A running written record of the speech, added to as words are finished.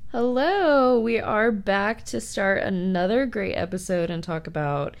Hello, we are back to start another great episode and talk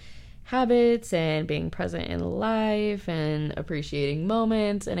about habits and being present in life and appreciating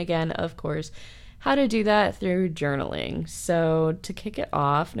moments. And again, of course, how to do that through journaling. So to kick it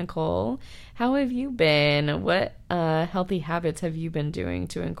off, Nicole, how have you been? What healthy habits have you been doing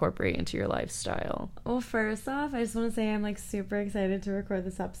to incorporate into your lifestyle? Well, first off, I just want to say I'm super excited to record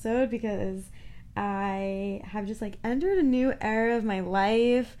this episode because I have just entered a new era of my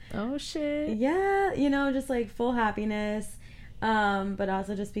life. Oh shit. Yeah, just full happiness, but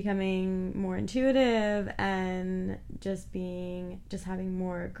also just becoming more intuitive and just having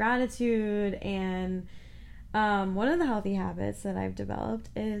more gratitude. And one of the healthy habits that I've developed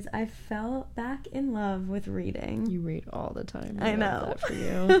is I fell back in love with reading. You read all the time. I know. That for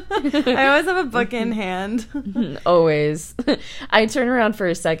you. I always have a book in hand. Always. I turn around for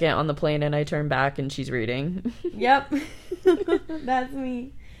a second on the plane and I turn back and she's reading. Yep. That's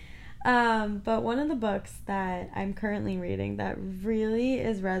me. But one of the books that I'm currently reading that really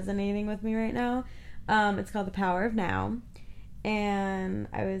is resonating with me right now, it's called The Power of Now. And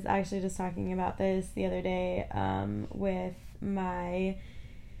I was actually just talking about this the other day with my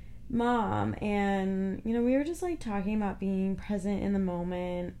mom, and we were just talking about being present in the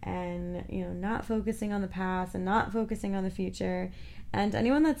moment and not focusing on the past and not focusing on the future. And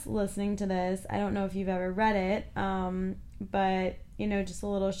anyone that's listening to this, I don't know if you've ever read it, but just a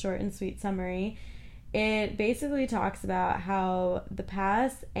little short and sweet summary. It basically talks about how the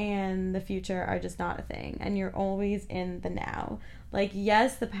past and the future are just not a thing, and you're always in the now.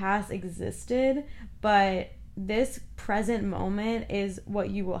 Yes, the past existed, but this present moment is what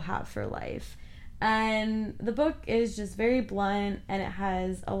you will have for life. And the book is just very blunt, and it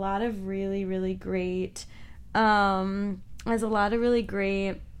has a lot of really, really great,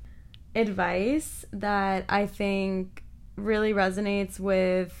 advice that I think really resonates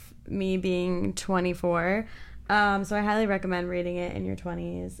with me being 24. So I highly recommend reading it in your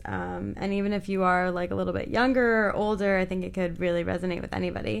 20s. And even if you are a little bit younger or older, I think it could really resonate with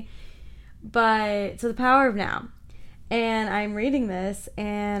anybody. But so The Power of Now. And I'm reading this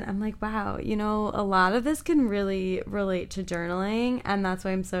and I'm wow, a lot of this can really relate to journaling. And that's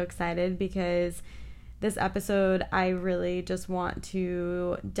why I'm so excited, because this episode, I really just want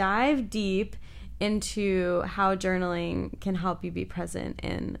to dive deep into how journaling can help you be present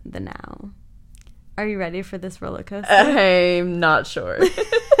in the now. Are you ready for this roller coaster? I'm not sure.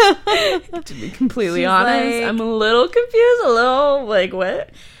 To be completely honest, I'm a little confused, a little what?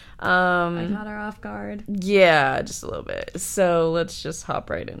 I caught her off guard. Yeah, just a little bit. So let's just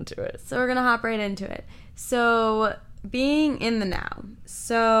hop right into it. So we're going to hop right into it. So being in the now.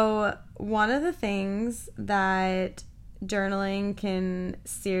 So one of the things that journaling can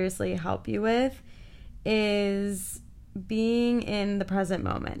seriously help you with is being in the present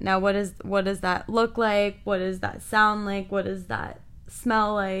moment. Now, what does that look like? What does that sound like? What does that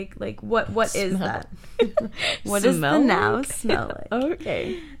smell like? What is that? What does the now smell like?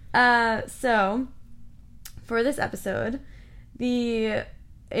 Okay. So for this episode,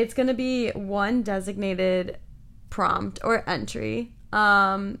 it's going to be one designated prompt or entry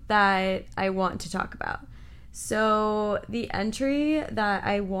that I want to talk about. So the entry that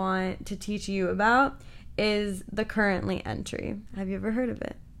I want to teach you about is the currently entry. Have you ever heard of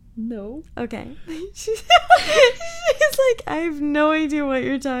it? No. Okay. She's I have no idea what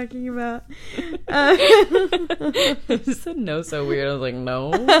you're talking about. You said no so weird. I was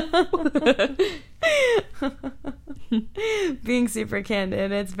no. Being super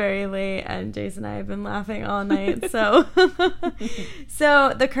candid, it's very late and Jason and I have been laughing all night. So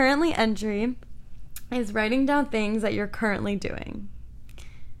the currently entry is writing down things that you're currently doing.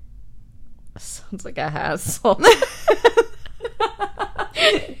 Sounds like a hassle. In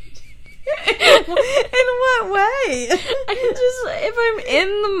what way? If I'm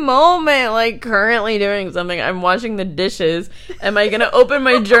in the moment, currently doing something, I'm washing the dishes, am I gonna open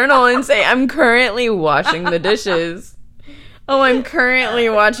my journal and say I'm currently washing the dishes? Oh, I'm currently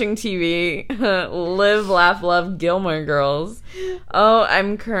watching TV. Live, Laugh, Love, Gilmore Girls. Oh,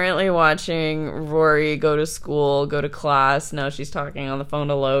 I'm currently watching Rory go to school, go to class. Now she's talking on the phone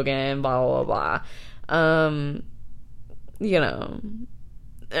to Logan, blah, blah, blah.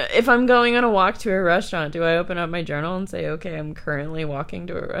 If I'm going on a walk to a restaurant, do I open up my journal and say, okay, I'm currently walking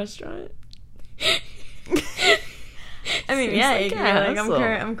to a restaurant? I mean, yeah, you can be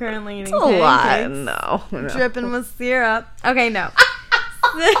I'm currently eating pancakes. A lot. No. Dripping with syrup. Okay, no.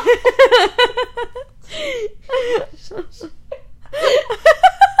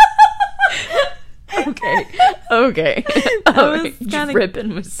 Okay. Okay. was kinda-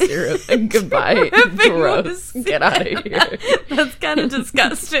 Dripping with syrup and goodbye. Dripping Gross. with syrup. Get out of here. That's kind of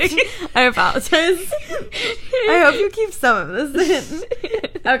disgusting. I apologize. I hope you keep some of this in.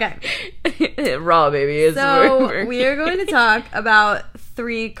 Okay. Raw, baby. Is So we are going to talk about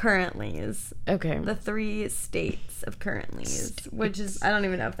 3 currentlies. Okay. The 3 states of currentlies, which is, I don't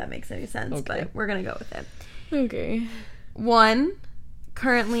even know if that makes any sense, Okay. but we're going to go with it. Okay. 1,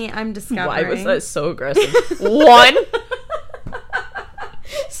 currently I'm discovering. Why was that so aggressive? 1?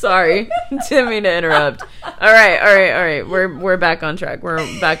 Sorry. Didn't mean to interrupt. All right. We're back on track. All right.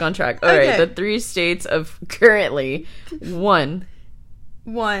 Okay. The 3 states of currently. 1.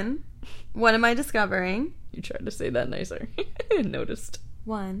 1, what am I discovering? You tried to say that nicer. Noticed.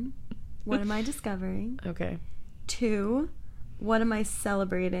 1, what am I discovering? Okay. 2, what am I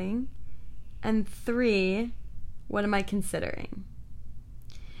celebrating? And 3, what am I considering?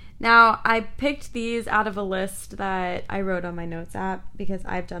 Now, I picked these out of a list that I wrote on my notes app because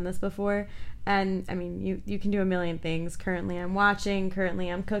I've done this before. And, I mean, you can do a million things. Currently, I'm watching. Currently,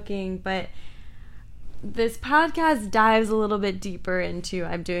 I'm cooking. But this podcast dives a little bit deeper into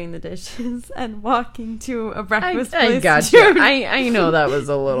I'm doing the dishes and walking to a breakfast I place. got you. I know that was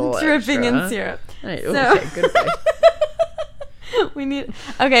a little dripping extra. in syrup. Okay, So- goodbye. We need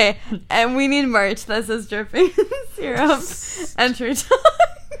and we need merch that says dripping in syrup and true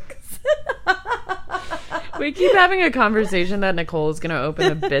talks. We keep having a conversation that Nicole's gonna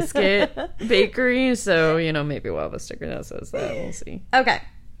open a biscuit bakery, so maybe we'll have a sticker that says that. We'll see. Okay.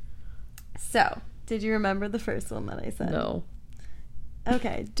 So, did you remember the first one that I said? No,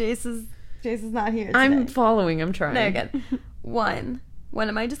 Okay, Jace is not here today. I'm following. I'm trying. No, you're good. 1, what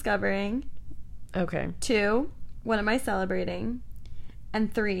am I discovering? Okay. 2, what am I celebrating?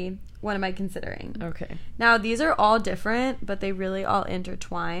 And 3, what am I considering? Okay. Now, these are all different, but they really all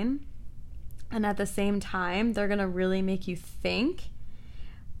intertwine. And at the same time, they're going to really make you think.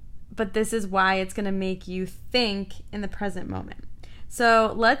 But this is why it's going to make you think in the present moment.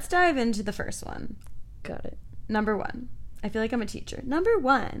 So let's dive into the first one. Got it. Number 1. I feel like I'm a teacher. Number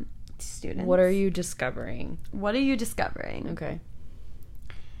 1, students. What are you discovering? What are you discovering? Okay.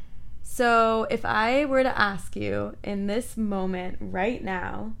 So if I were to ask you in this moment right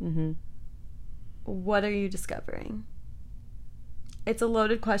now, Mm-hmm. what are you discovering? It's a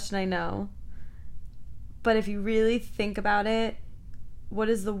loaded question, I know. But if you really think about it, what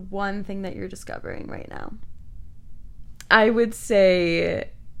is the one thing that you're discovering right now? I would say,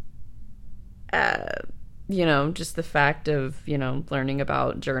 just the fact of, learning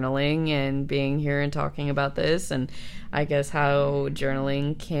about journaling and being here and talking about this, and I guess how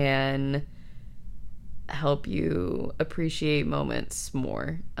journaling can help you appreciate moments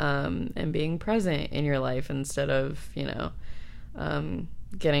more, and being present in your life instead of,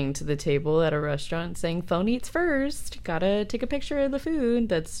 getting to the table at a restaurant and saying, phone eats first. Gotta take a picture of the food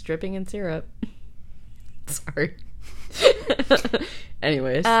that's dripping in syrup. Sorry.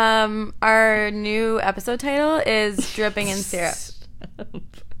 Anyways. Our new episode title is Dripping in Syrup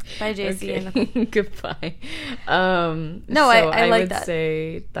by JC and Nicole. Goodbye. No, I like would that.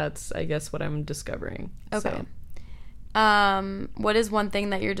 say that's, I guess, what I'm discovering. Okay. So. What is one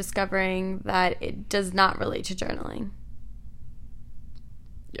thing that you're discovering that it does not relate to journaling?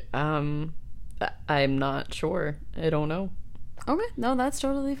 I'm not sure. I don't know. Okay, no, that's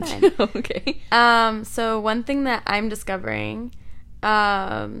totally fine. Okay. So one thing that I'm discovering,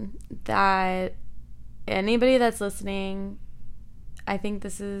 that anybody that's listening, I think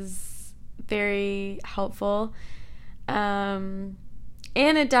this is very helpful. And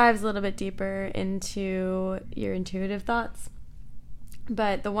it dives a little bit deeper into your intuitive thoughts.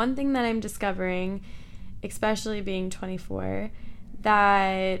 But the one thing that I'm discovering, especially being 24,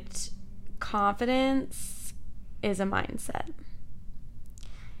 that confidence is a mindset.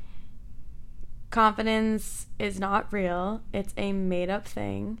 Confidence is not real. It's a made-up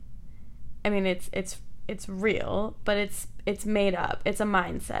thing. I mean, it's real, but it's made up. It's a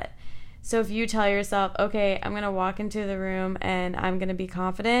mindset. So if you tell yourself, okay, I'm going to walk into the room and I'm going to be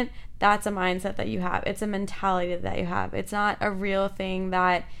confident, that's a mindset that you have. It's a mentality that you have. It's not a real thing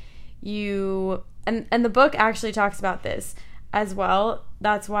that you... And the book actually talks about this as well.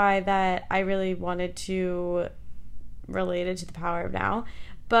 That's why that I really wanted to relate it to the power of now.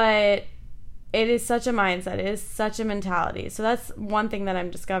 But it is such a mindset. It is such a mentality. So that's one thing that I'm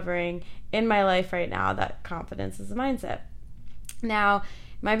discovering in my life right now, that confidence is a mindset. Now,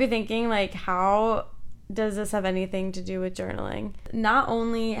 you might be thinking, like, how does this have anything to do with journaling? Not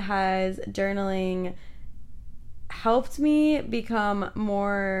only has journaling helped me become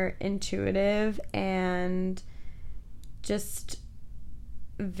more intuitive and just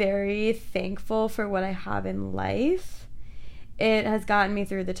very thankful for what I have in life. It has gotten me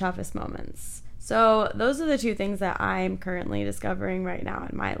through the toughest moments. So those are the two things that I'm currently discovering right now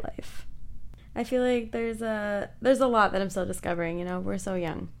in my life. I feel like there's a lot that I'm still discovering, you know, we're so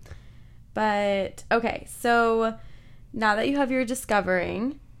young. But okay, so now that you have your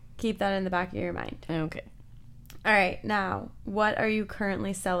discovering, keep that in the back of your mind. Okay. All right, now, what are you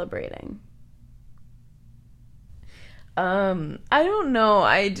currently celebrating? I don't know.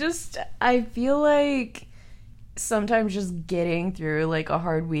 I feel like sometimes just getting through like a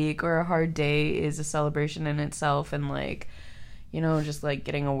hard week or a hard day is a celebration in itself, and like, you know, just like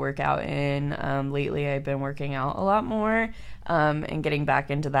getting a workout in. Lately I've been working out a lot more, and getting back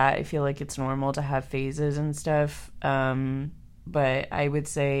into that. I feel like it's normal to have phases and stuff. But I would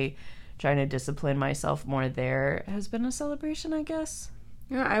say trying to discipline myself more there has been a celebration, I guess.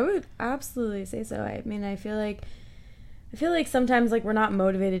 Yeah, I would absolutely say so. I mean, I feel like sometimes like we're not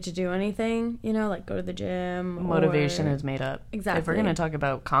motivated to do anything, you know, like go to the gym. Motivation is made up. Exactly. If we're going to talk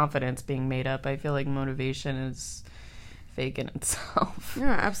about confidence being made up, I feel like motivation is fake in itself.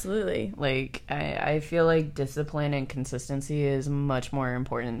 Yeah, absolutely. Like, I feel like discipline and consistency is much more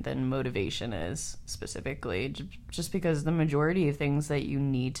important than motivation is, specifically. Just because the majority of things that you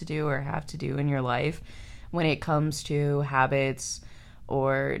need to do or have to do in your life, when it comes to habits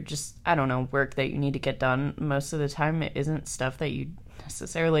or just, I don't know, work that you need to get done, most of the time it isn't stuff that you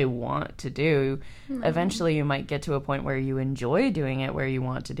necessarily want to do. Mm-hmm. Eventually you might get to a point where you enjoy doing it, where you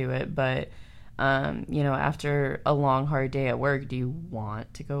want to do it, but you know, after a long, hard day at work, do you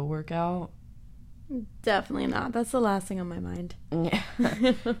want to go work out? Definitely not. That's the last thing on my mind. Yeah.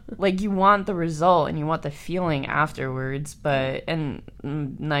 Like, you want the result and you want the feeling afterwards, and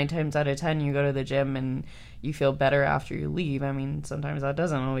 9 times out of 10, you go to the gym and you feel better after you leave. I mean, sometimes that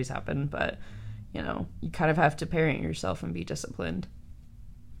doesn't always happen, but, you know, you kind of have to parent yourself and be disciplined.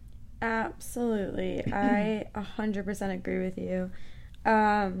 Absolutely. I 100% agree with you.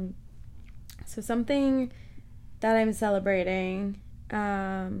 So something that I'm celebrating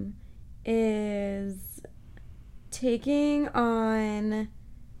is taking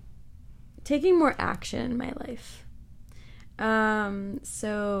more action in my life.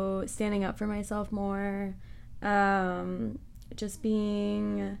 So standing up for myself more, just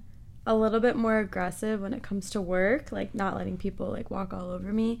being a little bit more aggressive when it comes to work, like not letting people like walk all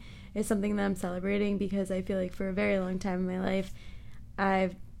over me is something that I'm celebrating, because I feel like for a very long time in my life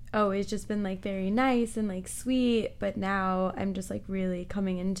I've always just been like very nice and like sweet, but now I'm just like really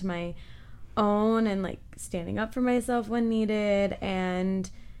coming into my own and like standing up for myself when needed, and,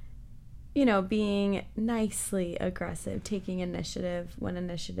 you know, being nicely aggressive, taking initiative when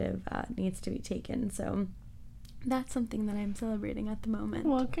initiative needs to be taken. So that's something that I'm celebrating at the moment.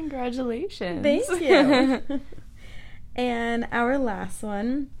 Well, congratulations. Thank you. And our last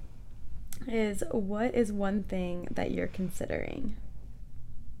one is, what is one thing that you're considering?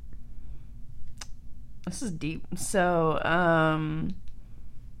 This is deep. So, I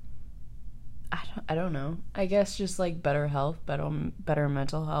don't know. I guess just like better health, better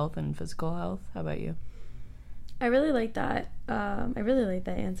mental health and physical health. How about you? I really like that. I really like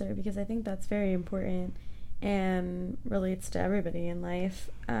that answer, because I think that's very important and relates to everybody in life,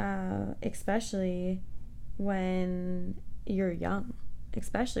 especially when you're young,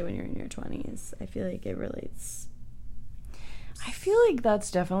 especially when you're in your 20s. I feel like it relates. I feel like that's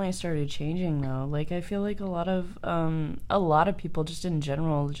definitely started changing though. Like, I feel like a lot of people just in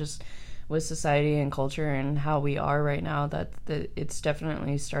general, just with society and culture and how we are right now, that it's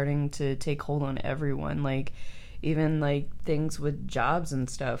definitely starting to take hold on everyone. Like, even like things with jobs and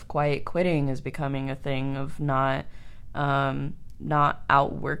stuff, quiet quitting is becoming a thing of not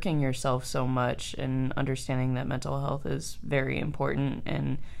outworking yourself so much, and understanding that mental health is very important,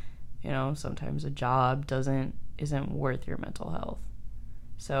 and, you know, sometimes a job isn't worth your mental health.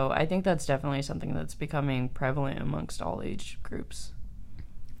 So I think that's definitely something that's becoming prevalent amongst all age groups.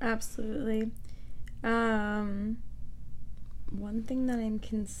 Absolutely. One thing that I'm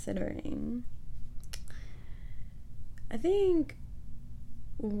considering, I think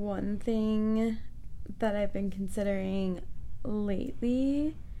one thing that I've been considering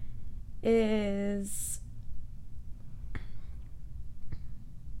lately is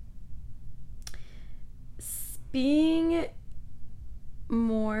being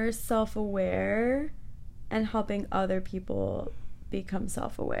more self-aware and helping other people become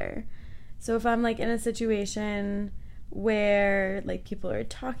self-aware. So if I'm like in a situation where like people are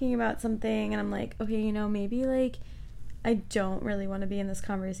talking about something and I'm like, okay, you know, maybe like I don't really want to be in this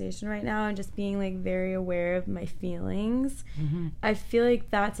conversation right now, and just being like very aware of my feelings. I feel like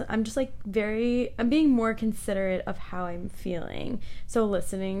I'm just like I'm being more considerate of how I'm feeling. So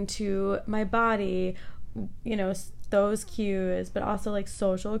listening to my body, you know, those cues, but also like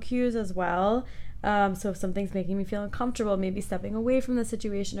social cues as well. So if something's making me feel uncomfortable, maybe stepping away from the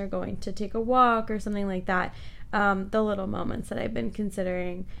situation or going to take a walk or something like that. The little moments that I've been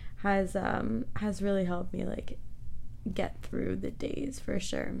considering has really helped me like get through the days for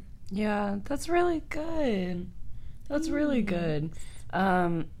sure. Yeah, that's really good. That's really good.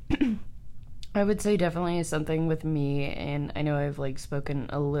 I would say definitely something with me, and I know I've like spoken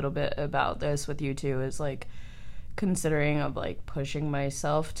a little bit about this with you too, is like considering of like pushing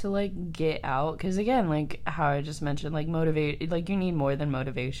myself to like get out, because again, like how I just mentioned, like motivate, like you need more than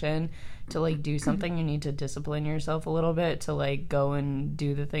motivation to like do something. You need to discipline yourself a little bit to like go and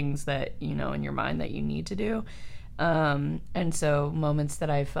do the things that you know in your mind that you need to do. And so moments that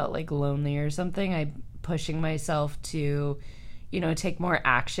I felt like lonely or something, I pushing myself to, you know, take more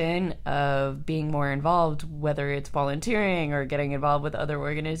action of being more involved, whether it's volunteering or getting involved with other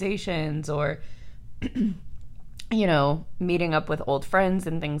organizations or you know, meeting up with old friends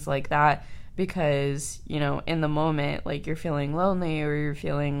and things like that, because, you know, in the moment, like, you're feeling lonely or you're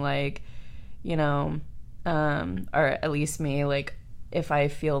feeling like, you know, or at least me, like, if I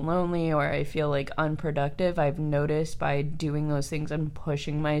feel lonely or I feel like unproductive, I've noticed by doing those things and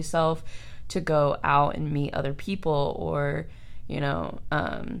pushing myself to go out and meet other people or, you know,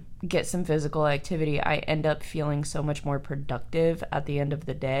 get some physical activity, I end up feeling so much more productive at the end of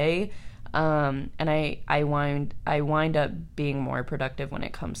the day. And I wind up being more productive when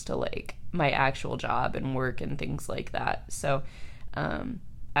it comes to like my actual job and work and things like that. So,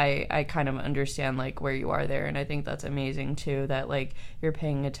 I kind of understand like where you are there. And I think that's amazing too, that like you're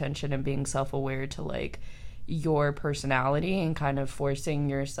paying attention and being self-aware to like your personality and kind of forcing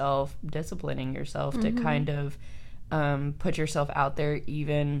yourself, disciplining yourself to kind of, put yourself out there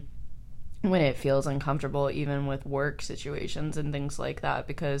even when it feels uncomfortable, even with work situations and things like that,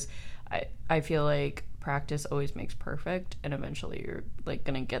 because I feel like practice always makes perfect, and eventually you're like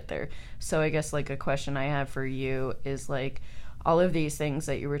gonna get there. So I guess like a question I have for you is like all of these things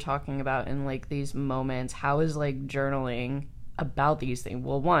that you were talking about in like these moments, how is like journaling about these things?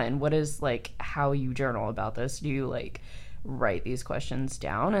 Well, one, what is like how you journal about this? Do you like write these questions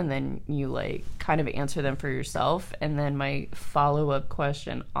down and then you like kind of answer them for yourself? And then my follow-up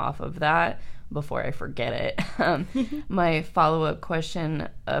question off of that, before I forget it, my follow-up question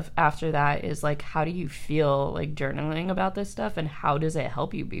of after that is like, how do you feel like journaling about this stuff, and how does it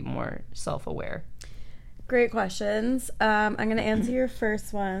help you be more self-aware? Great questions. I'm going to answer your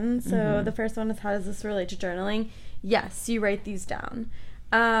first one. So the first one is, how does this relate to journaling? Yes, you write these down.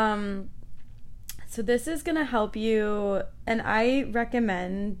 So this is going to help you, and I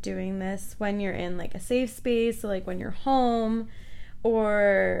recommend doing this when you're in like a safe space, so like when you're home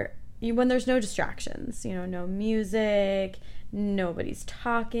or when there's no distractions, you know, no music, nobody's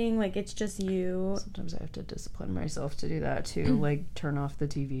talking, like it's just you. Sometimes I have to discipline myself to do that too, like turn off the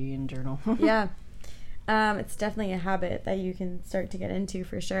TV and journal. Yeah. It's definitely a habit that you can start to get into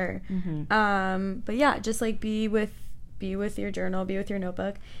for sure. But yeah, just like be with your journal, be with your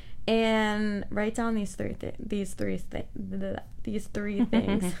notebook, and write down these three things.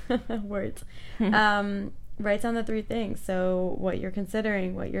 Words. Write down the three things. So what you're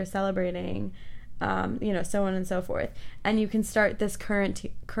considering, what you're celebrating, you know, so on and so forth. And you can start this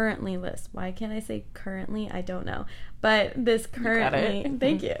currently list. Why can't I say currently? I don't know. But this currently,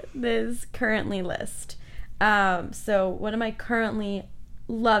 thank you. This currently list. So what am I currently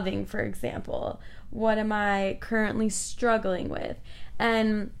loving, for example? What am I currently struggling with?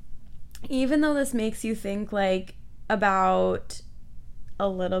 And even though this makes you think like about a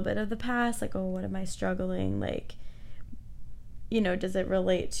little bit of the past, like, oh, what am I struggling? Like, you know, does it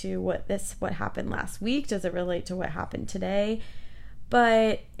relate to what happened last week? Does it relate to what happened today?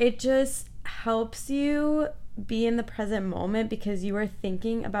 But it just helps you be in the present moment because you are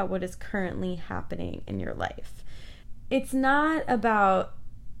thinking about what is currently happening in your life. It's not about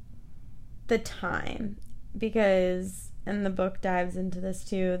the time, because, and the book dives into this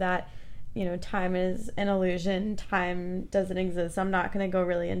too, that, you know, time is an illusion. Time doesn't exist. I'm not going to go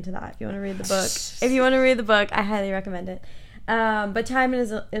really into that. If you want to read the book, I highly recommend it. But time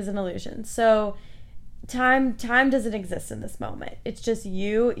is an illusion. So time doesn't exist in this moment. It's just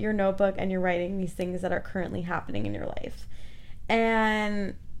you, your notebook, and you're writing these things that are currently happening in your life.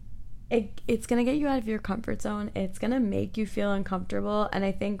 And it's going to get you out of your comfort zone. It's going to make you feel uncomfortable. And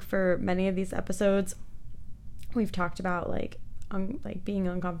I think for many of these episodes, we've talked about like being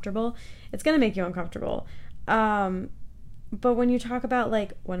uncomfortable. It's going to make you uncomfortable. But when you talk about,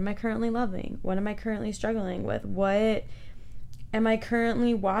 like, what am I currently loving? What am I currently struggling with? What am I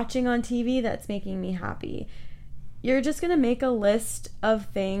currently watching on TV that's making me happy? You're just going to make a list of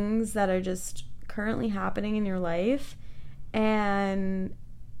things that are just currently happening in your life, and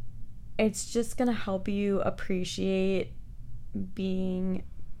it's just going to help you appreciate being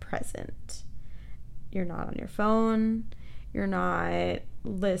present. You're not on your phone. You're not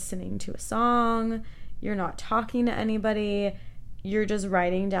listening to a song. You're not talking to anybody. You're just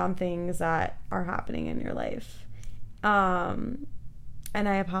writing down things that are happening in your life. And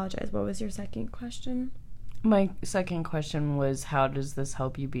I apologize. What was your second question? My second question was, how does this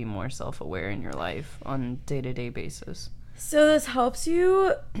help you be more self-aware in your life on a day-to-day basis? So this helps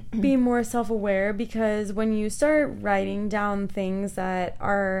you be more self-aware, because when you start writing down things that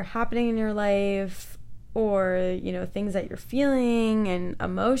are happening in your life, or, you know, things that you're feeling and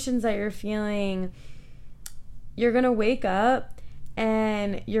emotions that you're feeling, you're going to wake up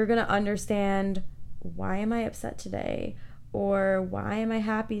and you're going to understand, why am I upset today? Or why am I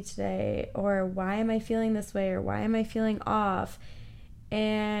happy today? Or why am I feeling this way? Or why am I feeling off?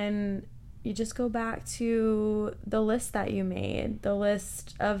 And you just go back to the list that you made, the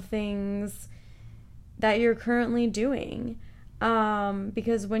list of things that you're currently doing.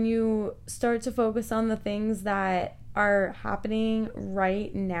 Because when you start to focus on the things that are happening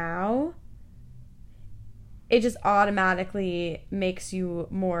right now, it just automatically makes you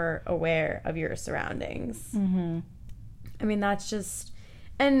more aware of your surroundings. Mm-hmm. I mean, that's just...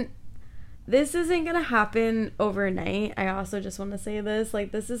 And this isn't going to happen overnight. I also just want to say this.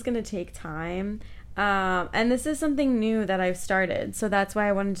 Like, this is going to take time. And this is something new that I've started. So that's why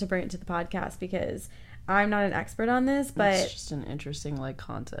I wanted to bring it to the podcast, because I'm not an expert on this, but... It's just an interesting, like,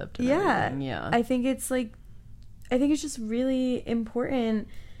 concept. Yeah. Yeah. I think it's just really important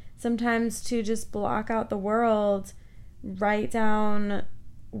sometimes to just block out the world, write down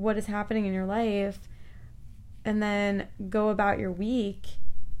what is happening in your life, and then go about your week,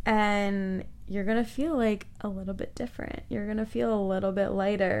 and you're going to feel like a little bit different. You're going to feel a little bit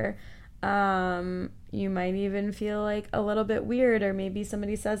lighter. You might even feel like a little bit weird, or maybe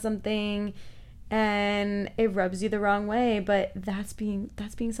somebody says something and it rubs you the wrong way, but that's being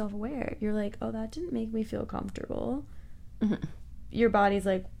self-aware. You're like, oh, that didn't make me feel comfortable. Mm-hmm. Your body's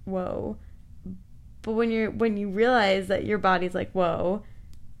like, whoa. But when you realize that your body's like, whoa,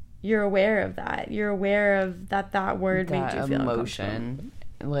 you're aware of that. You're aware of that word made you feel emotion,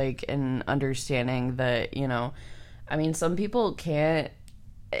 like, and understanding that, you know, I mean, some people can't.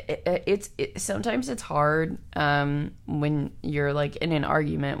 Sometimes it's hard when you're, like, in an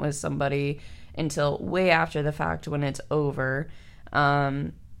argument with somebody until way after the fact, when it's over.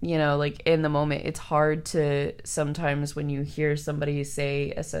 You know, like, in the moment, it's hard to, sometimes when you hear somebody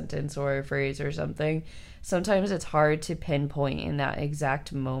say a sentence or a phrase or something, sometimes it's hard to pinpoint in that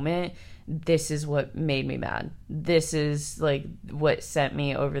exact moment, this is what made me mad. This is, like, what sent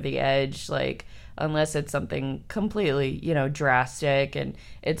me over the edge, like, unless it's something completely, you know, drastic, and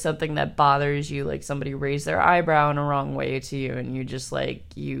it's something that bothers you, like somebody raised their eyebrow in a wrong way to you, and you just, like,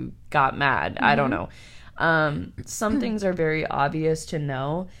 you got mad. Mm-hmm. I don't know. Some things are very obvious to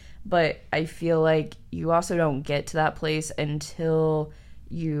know, but I feel like you also don't get to that place until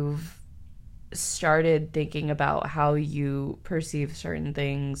you've started thinking about how you perceive certain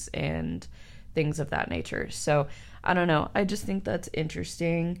things and things of that nature. So I don't know. I just think that's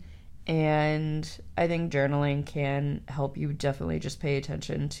interesting. And I think journaling can help you definitely just pay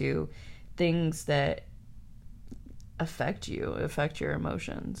attention to things that affect your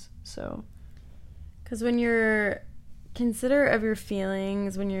emotions. So, because when you're considerate of your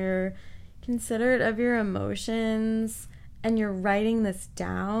feelings, when you're considerate of your emotions, and you're writing this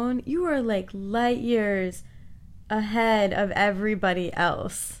down, you are like light years ahead of everybody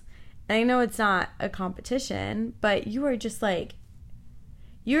else. And I know it's not a competition, but you are just like,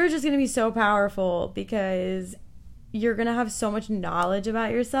 you're just going to be so powerful, because you're going to have so much knowledge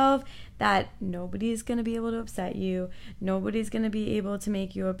about yourself that nobody's going to be able to upset you. Nobody's going to be able to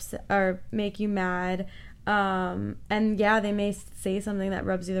make you upset or make you mad. And yeah, they may say something that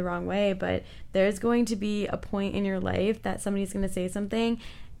rubs you the wrong way, but there's going to be a point in your life that somebody's going to say something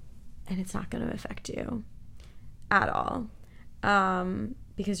and it's not going to affect you at all.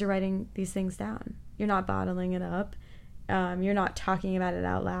 Because you're writing these things down. You're not bottling it up. You're not talking about it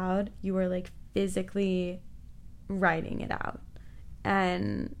out loud. You are, like, physically writing it out.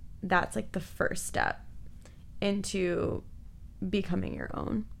 And that's, like, the first step into becoming your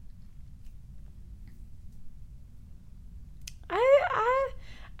own.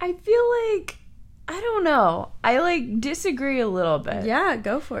 I feel like, I don't know. I like disagree a little bit. Yeah,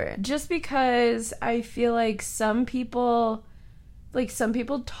 go for it. Just because I feel like some people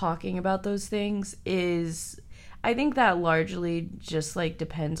talking about those things is, I think that largely just like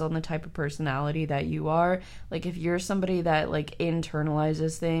depends on the type of personality that you are. Like if you're somebody that like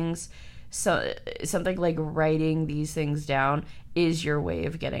internalizes things, so something like writing these things down is your way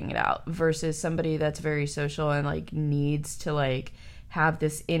of getting it out, versus somebody that's very social and like needs to like have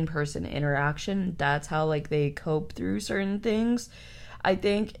this in-person interaction. That's how like they cope through certain things. I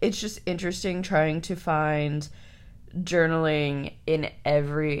think it's just interesting trying to find journaling in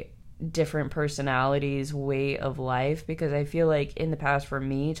every different personality's way of life, because I feel like in the past for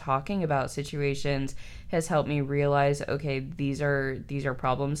me, talking about situations has helped me realize, okay, these are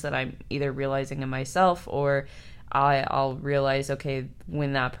problems that I'm either realizing in myself, or I'll realize, okay,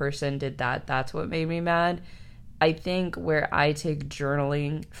 when that person did that, that's what made me mad. I think where I take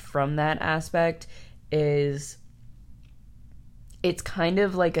journaling from that aspect is it's kind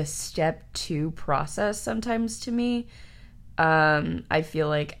of like a step 2 process sometimes to me. I feel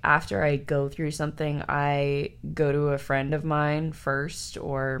like after I go through something, I go to a friend of mine first,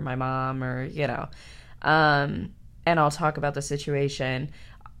 or my mom, or, and I'll talk about the situation,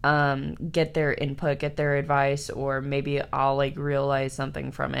 get their input, get their advice, or maybe I'll like realize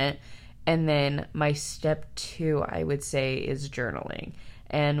something from it. And then my step 2, I would say, is journaling.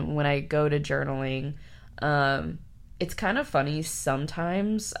 And when I go to journaling, it's kind of funny.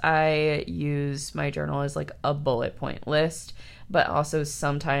 Sometimes I use my journal as like a bullet point list, but also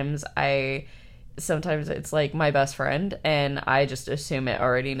sometimes it's like my best friend and I just assume it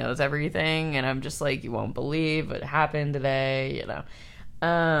already knows everything. And I'm just like, you won't believe what happened today,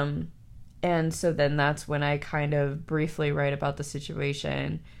 And so then that's when I kind of briefly write about the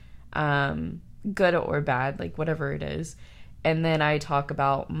situation, good or bad, like whatever it is. And then I talk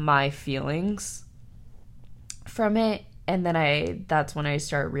about my feelings from it, and then that's when I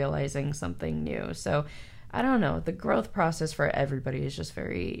start realizing something new. So I don't know, the growth process for everybody is just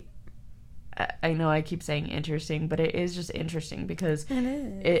very, I know I keep saying interesting, but it is just interesting because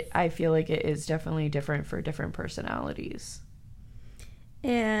I feel like it is definitely different for different personalities.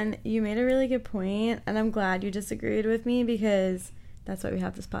 And you made a really good point, and I'm glad you disagreed with me, because that's why we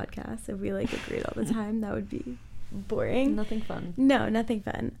have this podcast. If we like agreed all the time, that would be boring. Nothing fun. No, nothing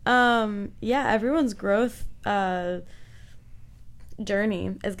fun. Yeah, everyone's growth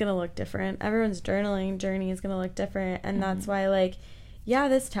journey is gonna look different. Everyone's journaling journey is gonna look different, and that's why, like, yeah,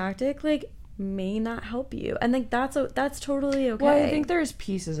 this tactic like may not help you, and like that's totally okay. Well, I think there's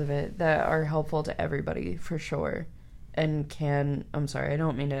pieces of it that are helpful to everybody for sure, and I'm sorry, I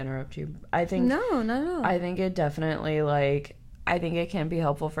don't mean to interrupt you. I think no, not at all. I think it definitely I think it can be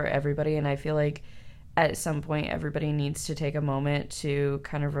helpful for everybody, and I feel like at some point everybody needs to take a moment to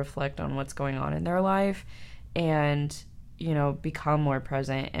kind of reflect on what's going on in their life and, become more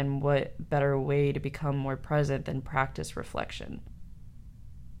present. And what better way to become more present than practice reflection?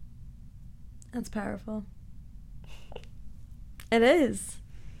 That's powerful. It is.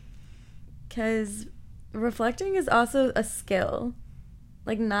 Because reflecting is also a skill.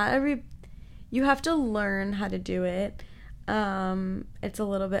 Like, you have to learn how to do it. It's a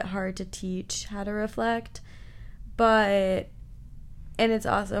little bit hard to teach how to reflect, and it's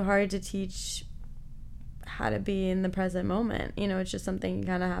also hard to teach how to be in the present moment. It's just something you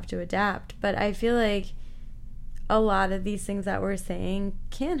kind of have to adapt. But I feel like a lot of these things that we're saying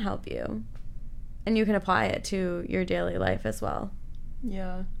can help you, and you can apply it to your daily life as well.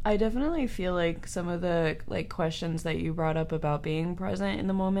 Yeah, I definitely feel like some of the questions that you brought up about being present in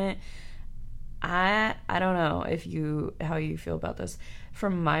the moment, I don't know how you feel about this.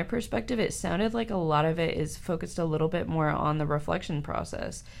 From my perspective, it sounded like a lot of it is focused a little bit more on the reflection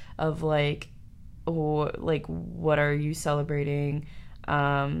process of what are you celebrating,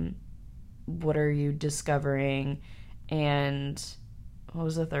 what are you discovering, and what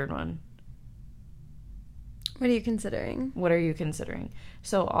was the third one? What are you considering? What are you considering?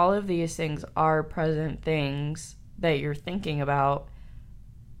 So all of these things are present things that you're thinking about,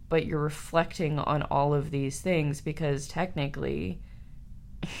 but you're reflecting on all of these things because technically,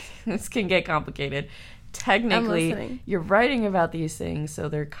 this can get complicated. Technically, you're writing about these things, so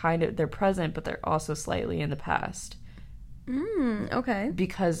they're present, but they're also slightly in the past. Okay.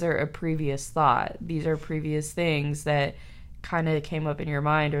 Because they're a previous thought. These are previous things that kind of came up in your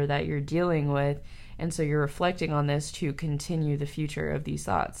mind or that you're dealing with, and so you're reflecting on this to continue the future of these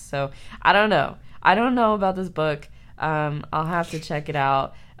thoughts. So, I don't know. I don't know about this book. I'll have to check it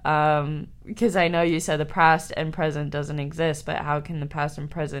out. Because I know you said the past and present doesn't exist, but how can the past and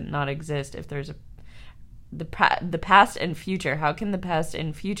present not exist if there's the past and future? How can the past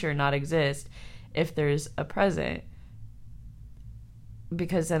and future not exist if there's a present.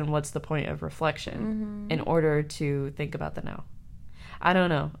 Because then what's the point of reflection in order to think about the now? I don't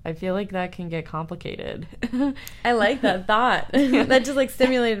know. I feel like that can get complicated. I like that thought. That just like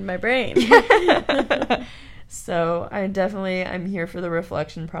stimulated my brain. So I'm here for the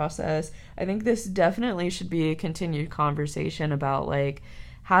reflection process. I think this definitely should be a continued conversation about like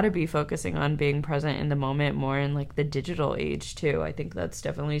how to be focusing on being present in the moment more in like the digital age too. I think that's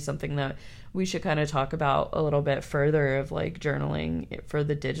definitely something that we should kind of talk about a little bit further, of like journaling for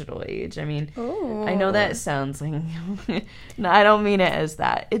the digital age. I mean, I know that sounds like, no, I don't mean it as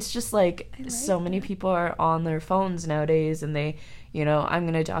that. It's just like so many people are on their phones nowadays, and they, you know, I'm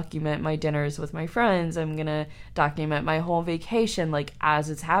going to document my dinners with my friends. I'm going to document my whole vacation, like, as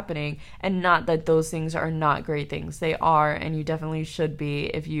it's happening. And not that those things are not great things. They are, and you definitely should be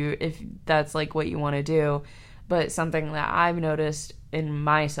if that's, like, what you want to do. But something that I've noticed in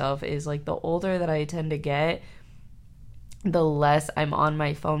myself is, like, the older that I tend to get, the less I'm on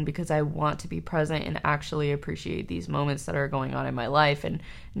my phone, because I want to be present and actually appreciate these moments that are going on in my life. And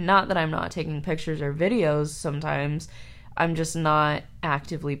not that I'm not taking pictures or videos sometimes, I'm just not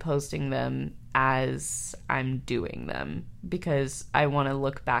actively posting them as I'm doing them, because I want to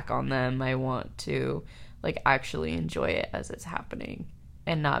look back on them. I want to like actually enjoy it as it's happening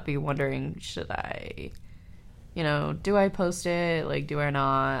and not be wondering, should I, you know, do I post it? Like, do I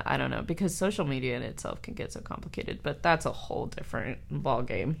not? I don't know, because social media in itself can get so complicated, but that's a whole different ball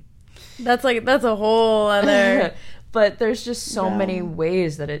game. That's a whole other. But there's just so many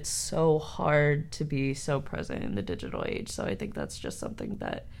ways that it's so hard to be so present in the digital age. So I think that's just something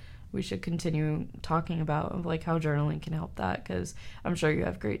that we should continue talking about, of like how journaling can help that, because I'm sure you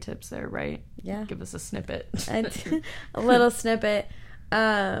have great tips there, right? Yeah. Give us a snippet. A little snippet.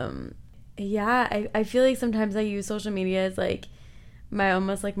 Yeah, I feel like sometimes I use social media as like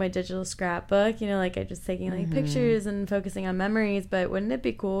almost like my digital scrapbook, you know, like I just taking like pictures and focusing on memories. But wouldn't it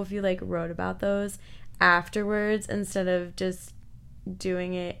be cool if you like wrote about those afterwards instead of just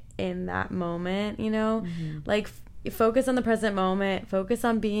doing it in that moment, you know? Like focus on the present moment, focus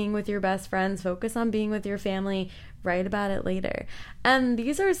on being with your best friends, focus on being with your family, write about it later. And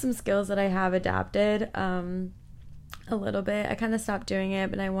these are some skills that I have adapted a little bit. I kind of stopped doing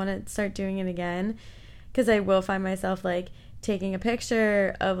it, but I want to start doing it again, because I will find myself like taking a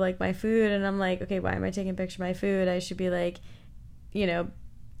picture of like my food, and I'm like, okay, why am I taking a picture of my food? I should be like, you know,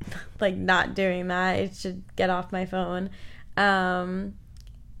 like not doing that. It should get off my phone. And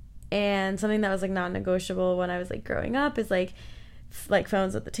something that was like non-negotiable when I was like growing up is like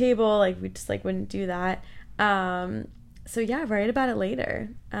phones at the table. Like we just like wouldn't do that. So yeah, write about it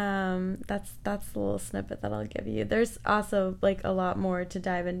later. That's the little snippet that I'll give you. There's also like a lot more to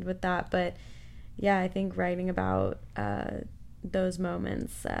dive in with that, but yeah, I think writing about those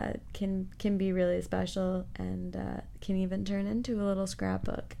moments can be really special, and can even turn into a little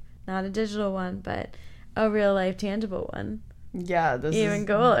scrapbook. Not a digital one, but a real life tangible one. Yeah, this even is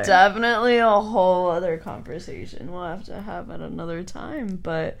cooler. Definitely a whole other conversation we'll have to have at another time.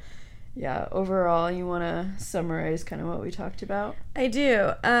 But yeah, overall, you want to summarize kind of what we talked about? I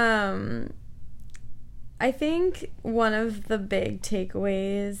do. I think one of the big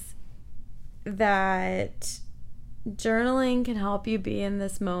takeaways that journaling can help you be in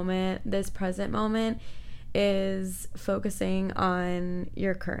this moment, this present moment, is focusing on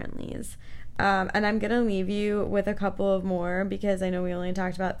your currentlies. And I'm going to leave you with a couple of more, because I know we only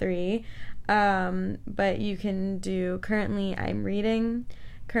talked about 3. But you can do currently I'm reading,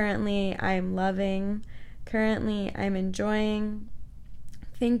 currently I'm loving, currently I'm enjoying,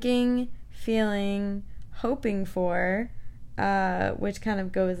 thinking, feeling, hoping for, which kind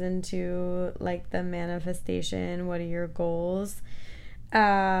of goes into like the manifestation. What are your goals?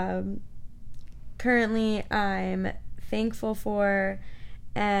 Currently I'm thankful for,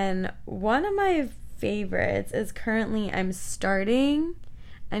 and one of my favorites is currently I'm starting,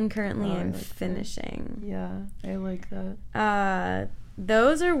 and currently I'm finishing. That. Yeah, I like that.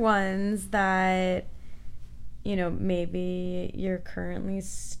 Those are ones that, you know, maybe you're currently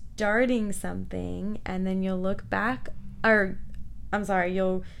starting something, and then you'll look back, or I'm sorry,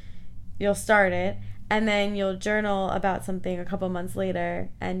 you'll start it, and then you'll journal about something a couple months later,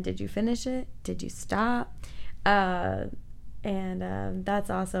 and did you finish it? Did you stop? And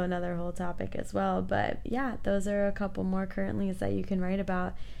that's also another whole topic as well. But yeah, those are a couple more currentlies that you can write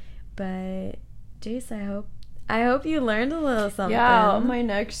about. But Jace, I hope you learned a little something. Yeah, on my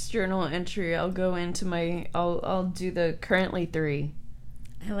next journal entry, I'll go into I'll do the currently 3.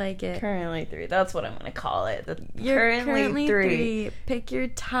 I like it. Currently 3. That's what I'm going to call it. Currently 3. Pick your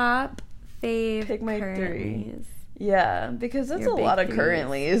top fave. Pick my currentlies. 3. Yeah, because that's Your a big lot of threes.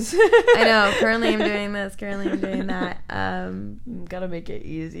 currentlies. I know. Currently, I'm doing this. Currently, I'm doing that. Gotta make it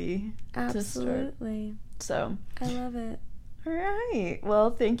easy to start. Absolutely. So, I love it. all right.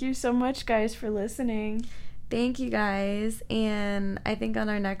 Well, thank you so much, guys, for listening. Thank you guys. And I think on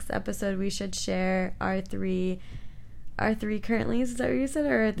our next episode, we should share our three currentlies. Is that what you said?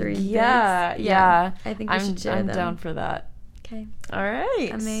 Or our three Yeah, bigs? yeah. I think we should share I'm them. down for that. Okay. All right.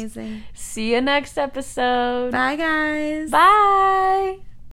 Amazing. See you next episode. Bye, guys. Bye.